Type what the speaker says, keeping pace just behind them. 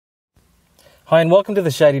Hi and welcome to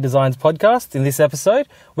the Shady Designs podcast. In this episode,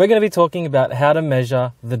 we're going to be talking about how to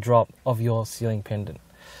measure the drop of your ceiling pendant.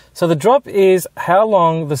 So the drop is how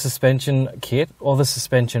long the suspension kit or the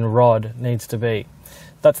suspension rod needs to be.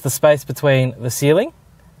 That's the space between the ceiling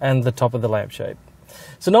and the top of the lampshade.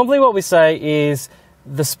 So normally what we say is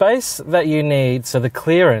the space that you need, so the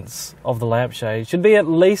clearance of the lampshade, should be at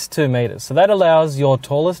least 2 meters. So that allows your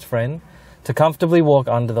tallest friend to comfortably walk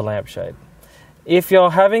under the lampshade. If you're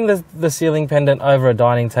having the ceiling pendant over a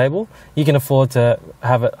dining table, you can afford to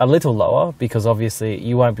have it a little lower because obviously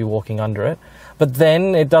you won't be walking under it. But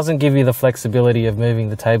then it doesn't give you the flexibility of moving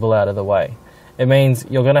the table out of the way. It means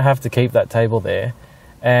you're going to have to keep that table there,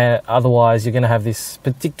 and otherwise you're going to have this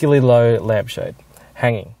particularly low lampshade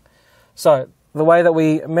hanging. So the way that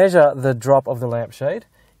we measure the drop of the lampshade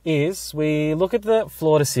is we look at the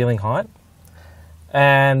floor to ceiling height,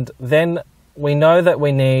 and then we know that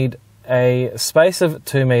we need a space of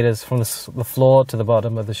 2 meters from the floor to the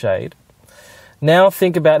bottom of the shade. Now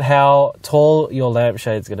think about how tall your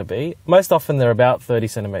lampshade is going to be. Most often they're about 30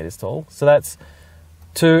 centimeters tall. So that's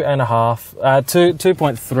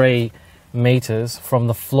 2.3 meters from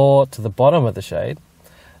the floor to the bottom of the shade.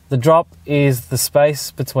 The drop is the space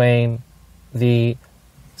between the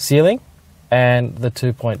ceiling and the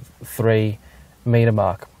 2.3 meter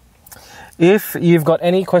mark. If you've got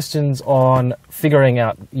any questions on figuring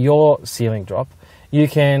out your ceiling drop, you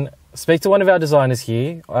can speak to one of our designers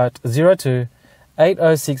here at 02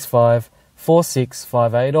 8065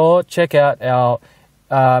 4658 or check out our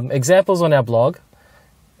examples on our blog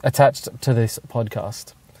attached to this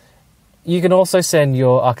podcast. You can also send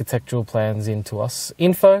your architectural plans in to us,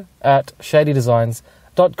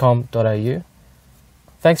 info@shadydesigns.com.au.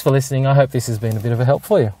 Thanks for listening. I hope this has been a bit of a help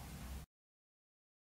for you.